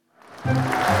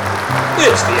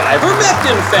It's the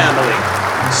Ivermectin Family,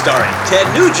 starring Ted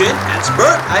Nugent as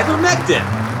Bert Ivermectin,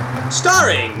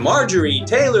 starring Marjorie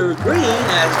Taylor Greene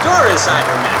as Doris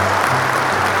Ivermectin,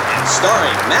 and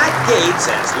starring Matt Gates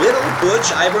as Little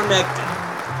Butch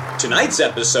Ivermectin. Tonight's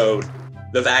episode,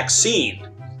 The Vaccine.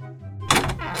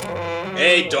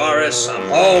 Hey Doris, I'm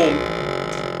home.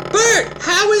 Bert,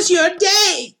 how was your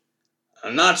day?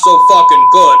 Not so fucking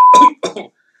good.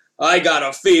 I got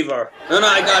a fever, and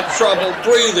I got trouble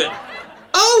breathing.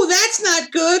 Oh, that's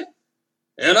not good.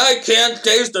 And I can't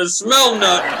taste or smell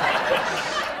nothing.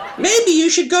 Maybe you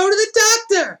should go to the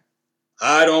doctor.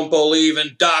 I don't believe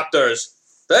in doctors.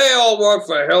 They all work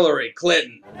for Hillary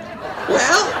Clinton.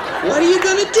 Well, what are you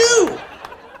gonna do?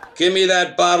 Give me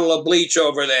that bottle of bleach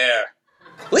over there.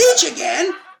 Bleach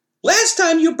again? Last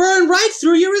time you burned right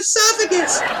through your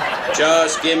esophagus.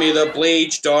 Just give me the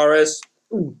bleach, Doris.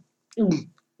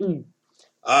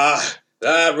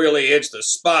 That really hits the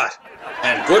spot.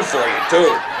 And good for you,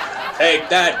 too. Take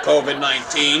that,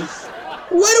 COVID-19.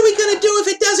 What are we gonna do if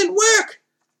it doesn't work?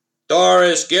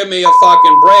 Doris, give me a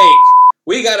fucking break.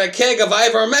 We got a keg of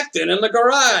ivermectin in the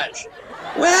garage.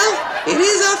 Well, it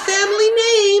is our family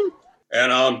name.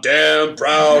 And I'm damn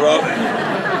proud of it.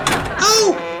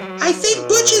 Oh, I think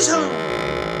Butch is home.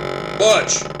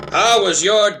 Butch, how was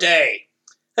your day?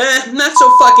 Not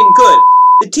so fucking good.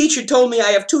 The teacher told me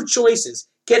I have two choices.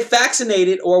 Get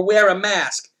vaccinated or wear a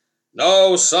mask.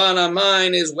 No son of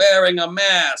mine is wearing a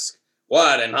mask.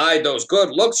 What, and hide those good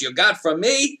looks you got from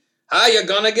me? How you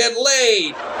gonna get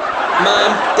laid?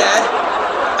 Mom,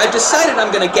 Dad, I've decided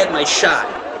I'm gonna get my shot.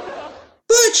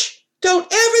 Butch, don't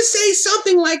ever say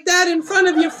something like that in front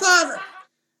of your father.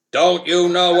 Don't you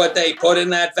know what they put in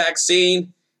that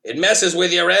vaccine? It messes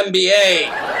with your MBA.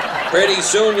 Pretty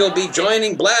soon you'll be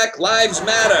joining Black Lives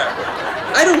Matter.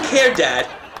 I don't care, Dad.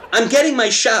 I'm getting my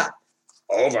shot.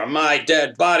 Over my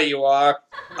dead body you are.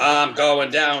 I'm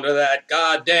going down to that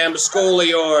goddamn school of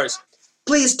yours.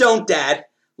 Please don't, Dad.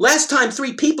 Last time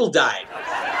 3 people died.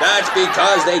 That's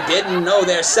because they didn't know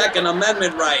their Second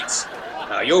Amendment rights.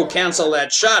 Now you cancel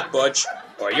that shot, Butch,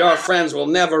 or your friends will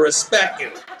never respect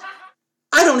you.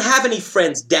 I don't have any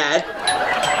friends, Dad.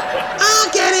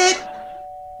 I'll get it.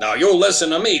 Now you listen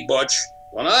to me, Butch.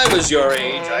 When I was your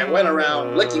age, I went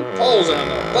around licking poles on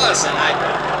the bus and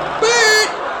Bert,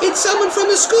 it's someone from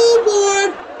the school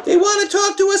board. They want to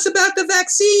talk to us about the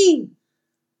vaccine.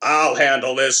 I'll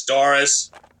handle this,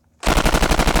 Doris.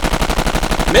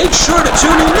 Make sure to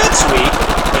tune in next week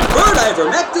when Bert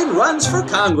Ivermectin runs for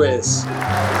Congress.